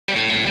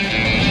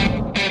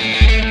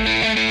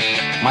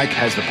Mike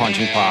has the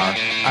punching power.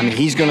 I mean,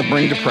 he's going to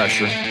bring the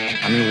pressure.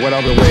 I mean, what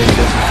other way he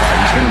doesn't fight?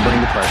 He's going to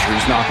bring the pressure.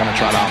 He's not going to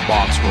try to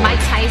outbox Roy.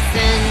 Mike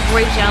Tyson,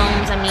 Roy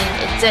Jones, I mean,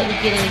 it doesn't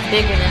get any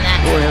bigger than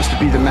that. Roy has to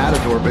be the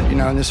matador, but, you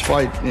know, in this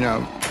fight, you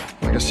know,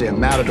 like I say, a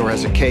matador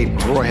has a cape.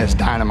 Roy has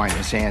dynamite in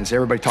his hands.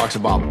 Everybody talks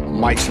about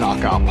Mike's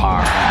knockout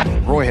power.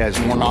 Roy has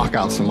more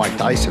knockouts than Mike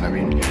Tyson. I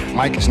mean,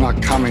 Mike is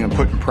not coming and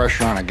putting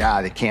pressure on a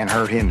guy that can't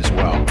hurt him as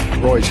well.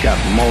 Roy's got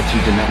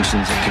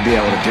multi-dimensions to be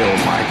able to deal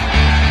with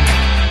Mike.